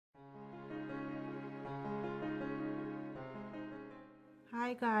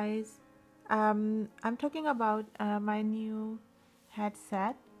Hi guys, I'm talking about my new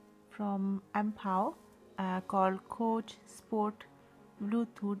headset from mpow called Coach Sport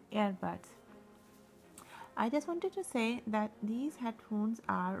Bluetooth earbuds. I just wanted to say that these headphones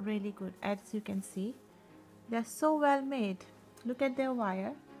are really good. As you can see, they're so well made. Look at their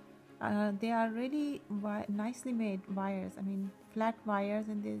wire. They are really nicely made wires. I mean flat wires,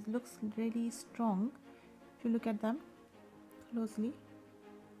 and this looks really strong if you look at them closely.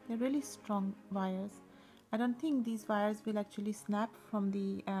 They're really strong wires. I don't think these wires will actually snap from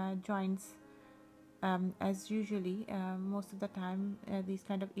the joints, as usually most of the time these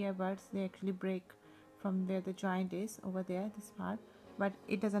kind of earbuds, they actually break from where the joint is over there, this part. But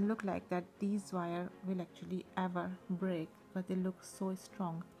it doesn't look like that these wire will actually ever break, but they look so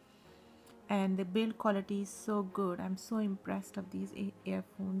strong, and the build quality is so good. I'm so impressed of these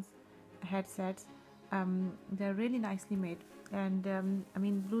earphones headsets. They're really nicely made, and I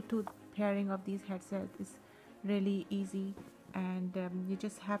mean Bluetooth pairing of these headsets is really easy, and you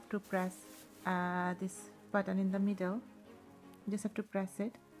just have to press this button in the middle. You just have to press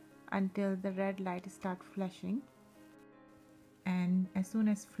it until the red light starts flashing, and as soon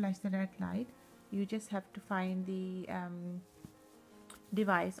as flash the red light, you just have to find the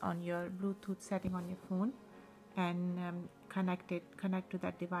device on your Bluetooth setting on your phone, and connect to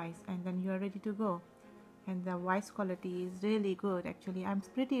that device, and then you are ready to go. And the voice quality is really good. Actually, I'm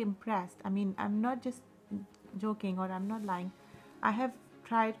pretty impressed. I mean, I'm not just joking, or I'm not lying. I have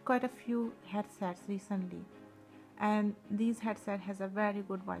tried quite a few headsets recently, and these headset has a very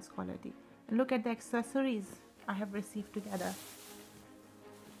good voice quality. Look at the accessories I have received together.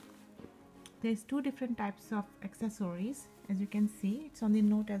 There's two different types of accessories. As you can see, it's on the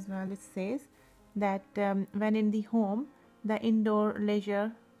note as well. It says that when in the home, the indoor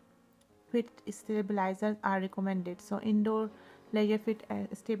leisure fit stabilizers are recommended. So indoor leisure fit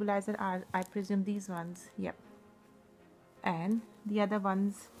stabilizer are, I presume, these ones. Yep. And the other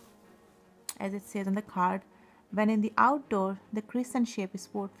ones, as it says on the card, when in the outdoor, the crescent shape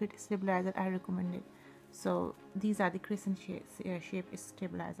sport fit stabilizer are recommended. So these are the crescent shape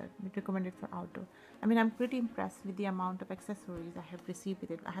stabilizer recommended for outdoor. I mean, I'm pretty impressed with the amount of accessories I have received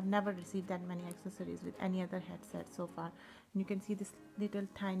with it. I have never received that many accessories with any other headset so far. And you can see this little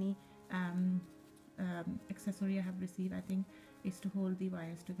tiny accessory I have received, I think, is to hold the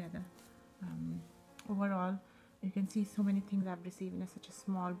wires together. Overall, you can see so many things I've received in such a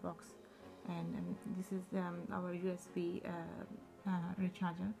small box. And this is our USB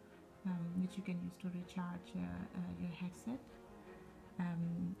recharger, which you can use to recharge your headset.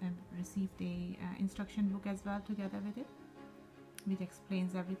 I've received a instruction book as well together with it, which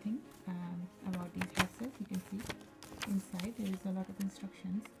explains everything about these headsets. You can see inside there is a lot of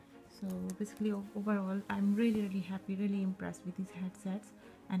instructions. So basically, overall, I'm really happy, really impressed with these headsets,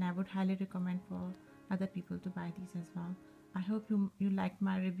 and I would highly recommend for other people to buy these as well. I hope you liked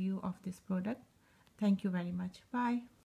my review of this product. Thank you very much. Bye.